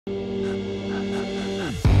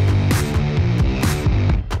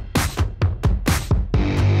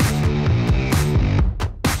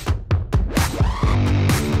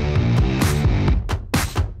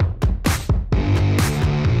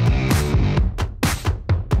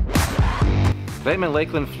Today I'm in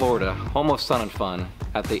Lakeland, Florida, home of Sun and Fun,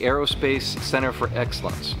 at the Aerospace Center for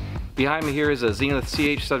Excellence. Behind me here is a Zenith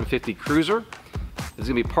CH750 Cruzer. It's going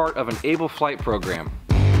to be part of an Able Flight program.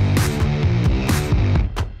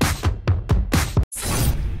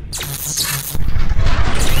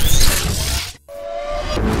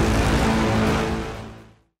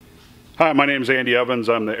 Hi, my name is Andy Ovans.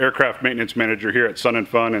 I'm the Aircraft Maintenance Manager here at Sun and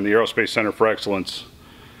Fun and the Aerospace Center for Excellence.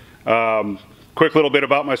 Quick little bit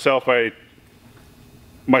about myself.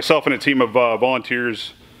 Myself and a team of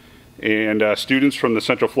volunteers and students from the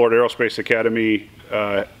Central Florida Aerospace Academy,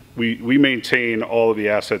 we maintain all of the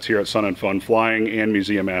assets here at Sun and Fun, flying and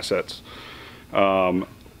museum assets. I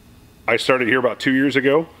started here about 2 years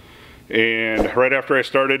ago, and right after I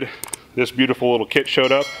started, this beautiful little kit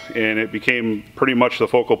showed up, and it became pretty much the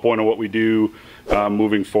focal point of what we do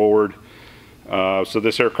moving forward. So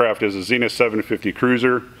this aircraft is a Zenith 750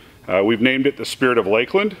 Cruzer. We've named it the Spirit of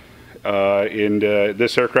Lakeland, and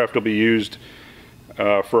this aircraft will be used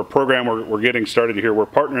for a program we're getting started here. We're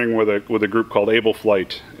partnering with a group called Able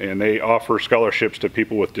Flight, and they offer scholarships to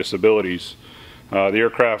people with disabilities. The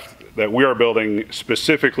aircraft that we are building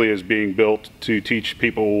specifically is being built to teach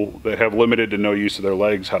people that have limited to no use of their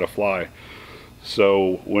legs how to fly.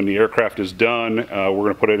 So when the aircraft is done, we're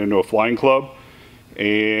going to put it into a flying club,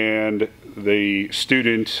 and the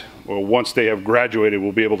student, well, once they have graduated,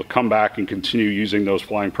 will be able to come back and continue using those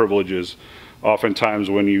flying privileges. Oftentimes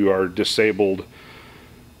when you are disabled,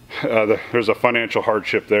 there's a financial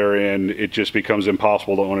hardship there, and it just becomes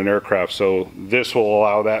impossible to own an aircraft. So this will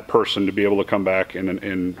allow that person to be able to come back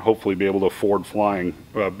and hopefully be able to afford flying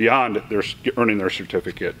beyond earning their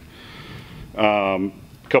certificate. A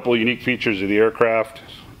couple of unique features of the aircraft.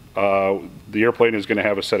 The airplane is going to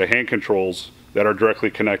have a set of hand controls that are directly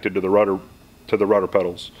connected to the rudder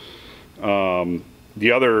pedals.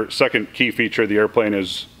 The other second key feature of the airplane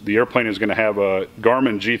is going to have a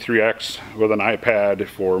Garmin G3x with an iPad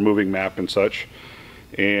for moving map and such.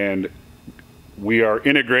 And we are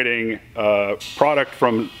integrating a product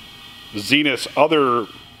from Zenith's other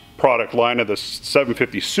product line of the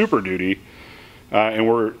 750 Super Duty, and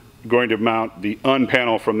we're going to mount the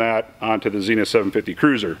panel from that onto the Zenith 750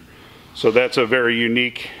 Cruzer. So that's a very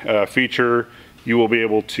unique feature. You will be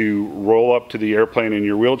able to roll up to the airplane in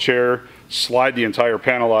your wheelchair, slide the entire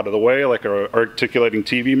panel out of the way like an articulating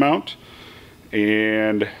TV mount,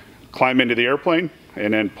 and climb into the airplane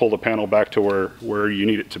and then pull the panel back to where you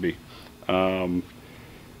need it to be.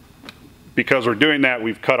 Because we're doing that,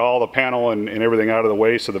 we've cut all the panel and everything out of the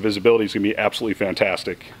way, so the visibility is going to be absolutely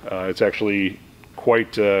fantastic. It's actually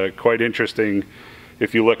quite interesting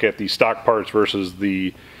if you look at the stock parts versus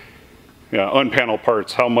the unpaneled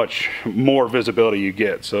parts, how much more visibility you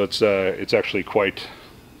get. So it's actually quite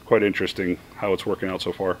interesting how it's working out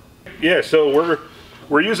so far. Yeah, so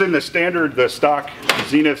we're using the stock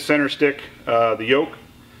Zenith center stick, the Yoke,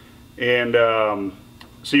 and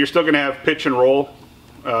so you're still going to have pitch and roll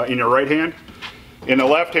in your right hand. In the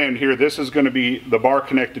left hand here, this is going to be the bar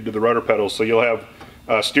connected to the rudder pedals, so you'll have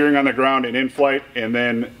steering on the ground and in flight, and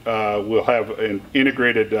then we'll have an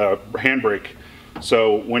integrated handbrake.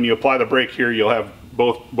 So when you apply the brake here, you'll have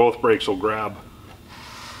both brakes will grab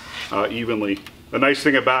evenly. The nice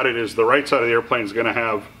thing about it is the right side of the airplane is going to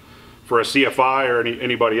have, for a CFI or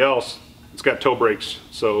anybody else, it's got toe brakes.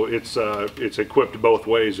 So it's equipped both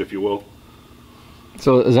ways, if you will.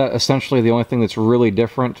 So is that essentially the only thing that's really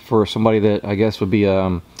different for somebody that I guess would be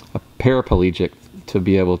a paraplegic to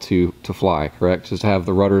be able to fly, correct? Just to have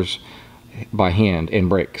the rudders by hand and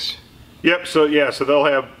brakes. Yep. So yeah. So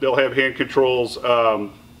they'll have hand controls,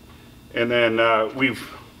 and then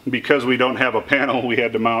because we don't have a panel, we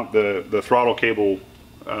had to mount the throttle cable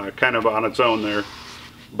kind of on its own there.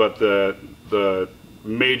 But the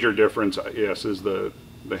major difference, yes, is the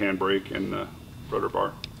handbrake and the rudder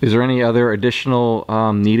bar. Is there any other additional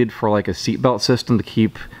needed for like a seatbelt system to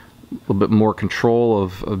keep a little bit more control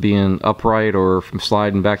of being upright or from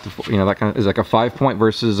sliding back to, that kind of, is like a 5-point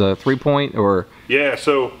versus a 3-point, or? Yeah.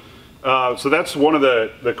 So that's one of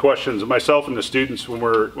the questions myself and the students when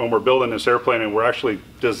we're building this airplane, and we're actually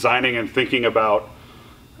designing and thinking about,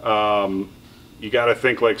 you got to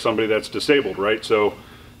think like somebody that's disabled, right? So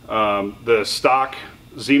the stock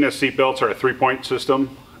Zenith seatbelts are a 3-point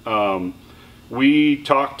system. We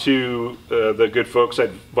talked to the good folks at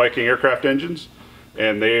Viking Aircraft Engines,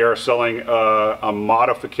 and they are selling a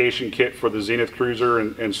modification kit for the Zenith Cruzer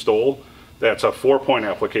and STOL. That's a 4-point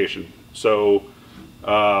application. So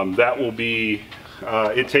that will be,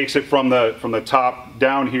 it takes it from the top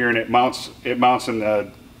down here, and it mounts in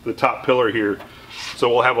the top pillar here. So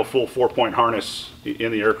we'll have a full 4-point harness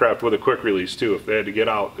in the aircraft with a quick release too. If they had to get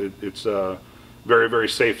out, it's a very, very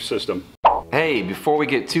safe system. Hey, before we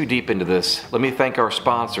get too deep into this, let me thank our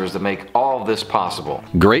sponsors that make all of this possible.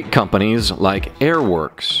 Great companies like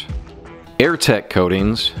Airworx, Airtech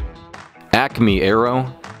Coatings, ACME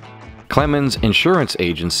AERO, Clemens Insurance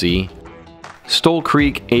Agency, STOL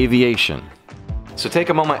Creek Aviation. So take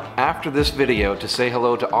a moment after this video to say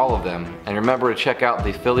hello to all of them, and remember to check out the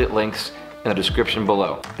affiliate links in the description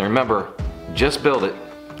below. And remember, just build it.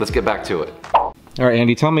 Let's get back to it. All right,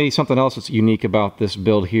 Andy, tell me something else that's unique about this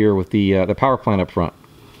build here with the power plant up front.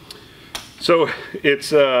 So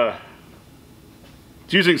it's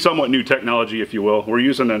using somewhat new technology, if you will. We're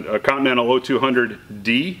using a Continental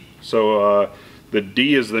O200D. So the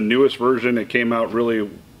D is the newest version. It came out really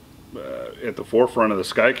at the forefront of the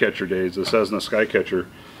Skycatcher days, the Cessna Skycatcher.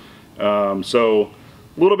 So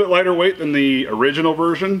a little bit lighter weight than the original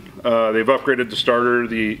version. They've upgraded the starter,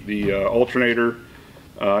 the alternator,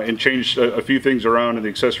 and changed a few things around in the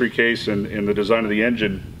accessory case and the design of the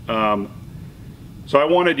engine. So I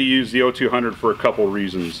wanted to use the O200 for a couple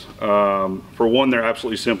reasons. For one, they're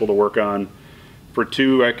absolutely simple to work on. For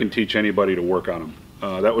two, I can teach anybody to work on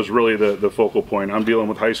them. That was really the focal point. I'm dealing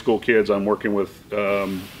with high school kids. I'm working with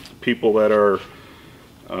people that are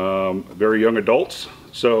very young adults.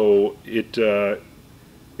 So it's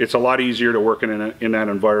a lot easier to work in that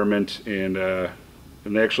environment, and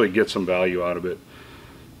they actually get some value out of it.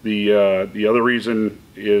 The other reason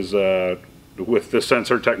is with the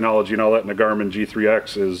sensor technology and all that in the Garmin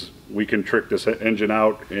G3x is we can trick this engine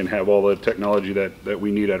out and have all the technology that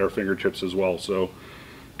we need at our fingertips as well. So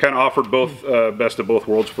kind of offered both best of both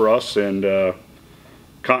worlds for us, and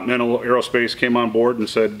Continental Aerospace came on board and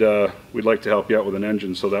said we'd like to help you out with an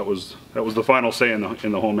engine. So that was the final say in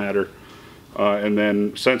the whole matter. And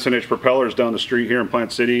then Sensenich Propellers down the street here in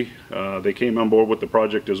Plant City, they came on board with the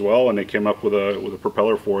project as well, and they came up with a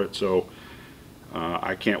propeller for it. So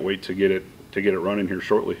I can't wait to get it running here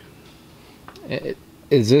shortly.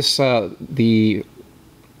 Is this the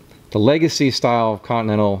legacy style of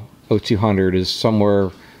Continental O200 is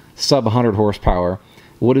somewhere sub 100 horsepower?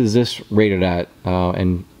 What is this rated at,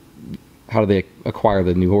 and how do they acquire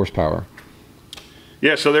the new horsepower?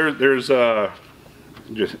 Yeah, so there's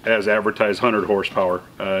just as advertised 100 horsepower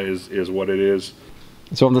is what it is.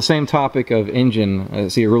 So on the same topic of engine, I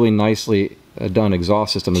see a really nicely done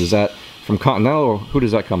exhaust system. Is that from Continental, or who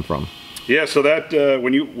does that come from? Yeah, so that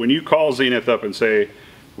when you call Zenith up and say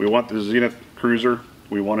we want the Zenith Cruzer,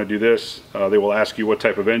 we want to do this, they will ask you what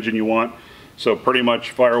type of engine you want. So pretty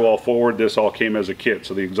much firewall forward, this all came as a kit.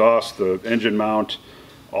 So the exhaust, the engine mount,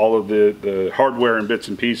 all of the hardware and bits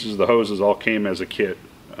and pieces, the hoses all came as a kit.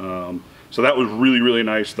 So that was really, really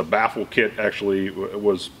nice. The baffle kit actually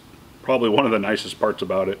was probably one of the nicest parts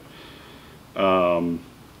about it.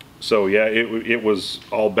 So yeah, it was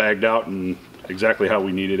all bagged out and exactly how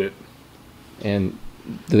we needed it. And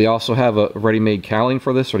do they also have a ready-made cowling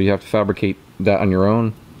for this, or do you have to fabricate that on your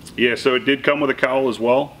own? Yeah, so it did come with a cowl as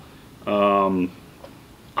well.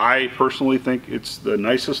 I personally think it's the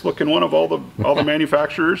nicest looking one of all the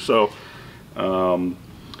manufacturers. So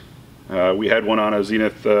we had one on a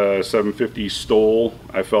Zenith 750 STOL.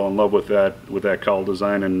 I fell in love with that cowl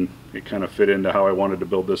design, and it kind of fit into how I wanted to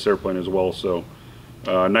build this airplane as well. So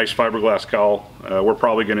nice fiberglass cowl. We're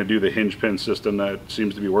probably going to do the hinge pin system that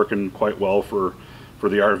seems to be working quite well for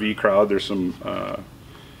the RV crowd. There's some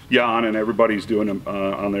Jan and everybody's doing them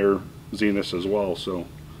on their Zeniths as well. So.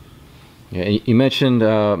 Yeah, you mentioned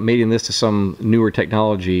mating this to some newer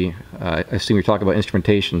technology. I assume you're talking about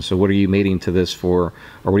instrumentation. So what are you mating to this for,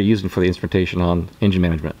 or what are you using for the instrumentation on engine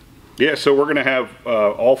management? Yeah, so we're going to have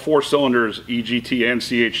all 4 cylinders, EGT and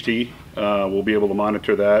CHT. We'll be able to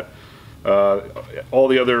monitor that. All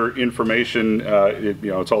the other information,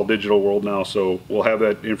 it's all digital world now, so we'll have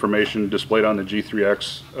that information displayed on the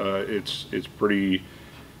G3X. It's pretty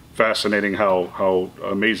fascinating how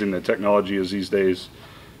amazing the technology is these days.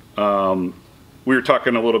 We were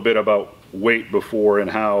talking a little bit about weight before and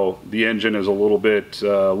how the engine is a little bit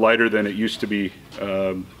lighter than it used to be.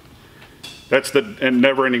 That's the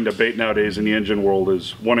never-ending debate nowadays in the engine world,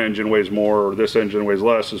 is one engine weighs more or this engine weighs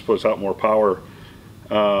less, this puts out more power.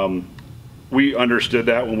 We understood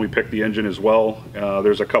that when we picked the engine as well.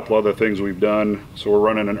 There's a couple other things we've done. So we're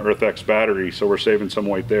running an EarthX battery, so we're saving some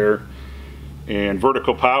weight there. And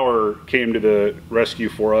Vertical Power came to the rescue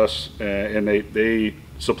for us, and they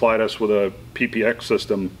supplied us with a PPX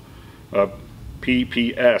system, a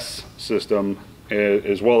PPS system,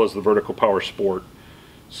 as well as the Vertical Power Sport.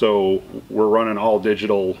 So we're running all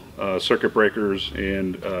digital circuit breakers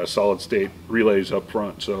and solid state relays up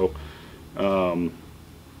front. So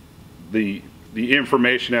the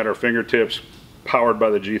information at our fingertips, powered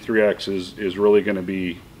by the G3X, is really going to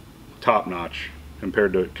be top notch.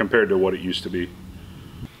 compared to what it used to be.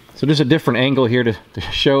 So just a different angle here to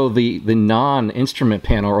show the non-instrument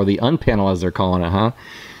panel, or the unpanel as they're calling it, huh?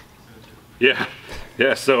 Yeah.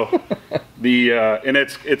 So the and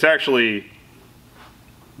it's actually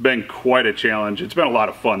been quite a challenge. It's been a lot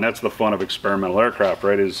of fun. That's the fun of experimental aircraft,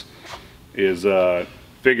 right? Is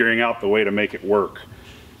figuring out the way to make it work.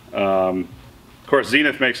 Of course,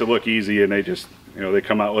 Zenith makes it look easy, and they just, they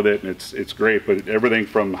come out with it, and it's great. But everything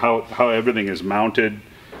from how everything is mounted.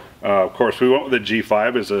 Of course, we went with the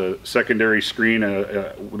G5 as a secondary screen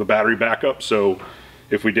with a battery backup. So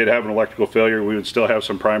if we did have an electrical failure, we would still have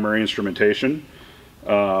some primary instrumentation.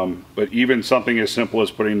 But even something as simple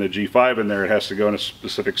as putting the G5 in there, it has to go in a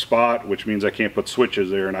specific spot, which means I can't put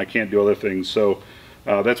switches there and I can't do other things. So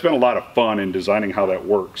that's been a lot of fun in designing how that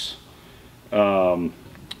works.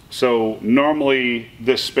 So normally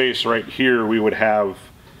this space right here, we would have,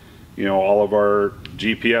 all of our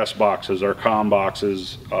GPS boxes, our comm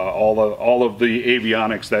boxes, all of the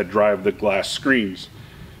avionics that drive the glass screens.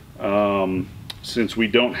 Since we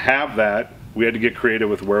don't have that, we had to get creative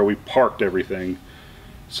with where we parked everything.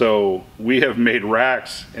 So we have made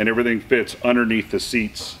racks, and everything fits underneath the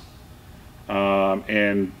seats.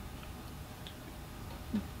 And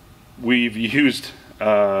we've used,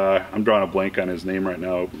 I'm drawing a blank on his name right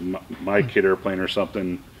now, My Kid Airplane or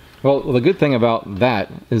something. Well, the good thing about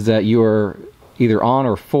that is that you are either on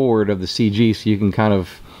or forward of the CG, so you can kind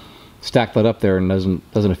of stack that up there and doesn't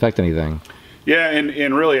affect anything. Yeah,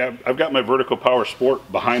 and really, I've got my vertical power sport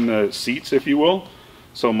behind the seats, if you will.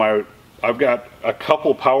 So I've got a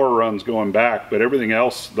couple power runs going back, but everything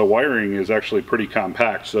else, the wiring is actually pretty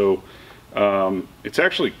compact. So it's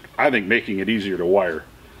actually, I think, making it easier to wire.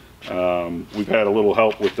 We've had a little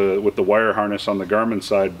help with the wire harness on the Garmin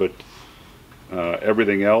side, but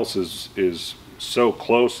everything else is so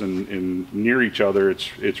close and near each other.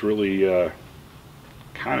 It's really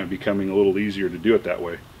kind of becoming a little easier to do it that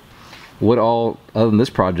way. What all, other than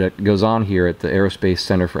this project, goes on here at the Aerospace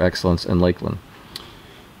Center for Excellence in Lakeland?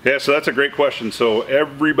 Yeah, so that's a great question. So most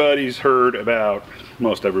everybody's heard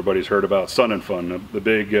about Sun and Fun, the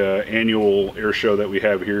big annual air show that we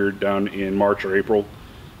have here down in March or April.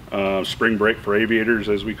 Spring break for aviators,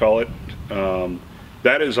 as we call it.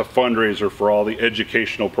 That is a fundraiser for all the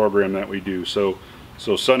educational program that we do. So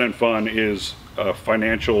Sun and Fun is a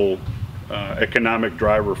financial, economic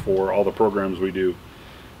driver for all the programs we do.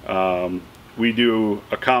 We do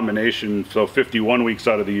a combination, so 51 weeks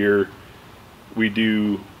out of the year, we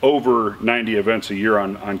do over 90 events a year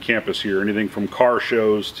on campus here. Anything from car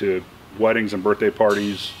shows to weddings and birthday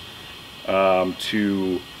parties,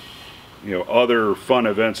 to other fun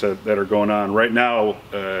events that are going on. Right now,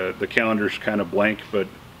 the calendar's kind of blank, but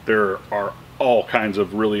there are all kinds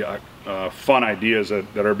of really fun ideas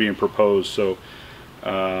that are being proposed. So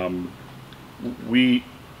we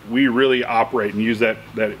really operate and use that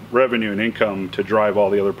revenue and income to drive all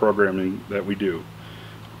the other programming that we do.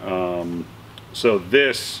 So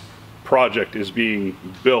this project is being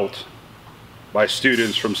built by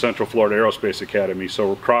students from Central Florida Aerospace Academy.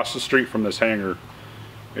 So across the street from this hangar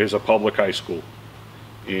is a public high school,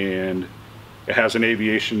 and it has an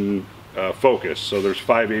aviation focus. So there's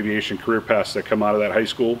 5 aviation career paths that come out of that high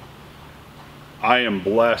school. I am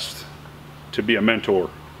blessed to be a mentor.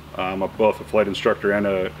 I'm both a flight instructor and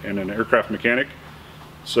an aircraft mechanic.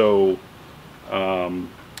 So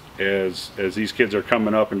as these kids are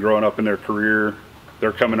coming up and growing up in their career,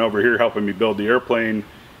 they're coming over here helping me build the airplane.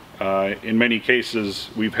 In many cases,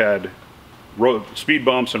 we've had speed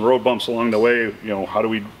bumps and road bumps along the way. How do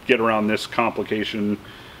we get around this complication?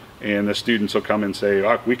 And the students will come and say,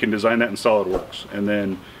 oh, we can design that in SolidWorks. And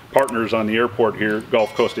then partners on the airport here,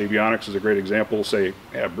 Gulf Coast Avionics is a great example, say,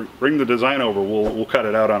 yeah, bring the design over, we'll cut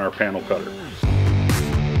it out on our panel cutter.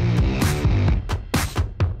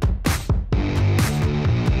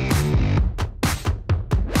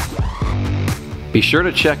 Be sure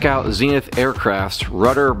to check out Zenith Aircraft's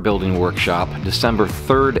Rudder Building Workshop December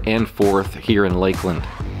 3rd and 4th here in Lakeland.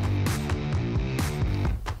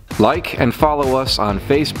 Like and follow us on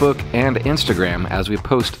Facebook and Instagram as we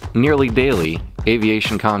post nearly daily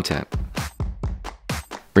aviation content.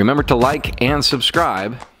 Remember to like and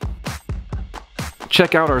subscribe.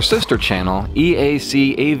 Check out our sister channel,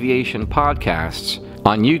 EAC Aviation Podcasts,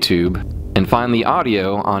 on YouTube, and find the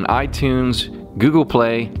audio on iTunes, Google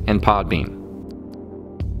Play, and Podbean.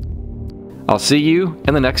 I'll see you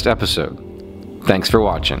in the next episode. Thanks for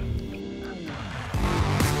watching.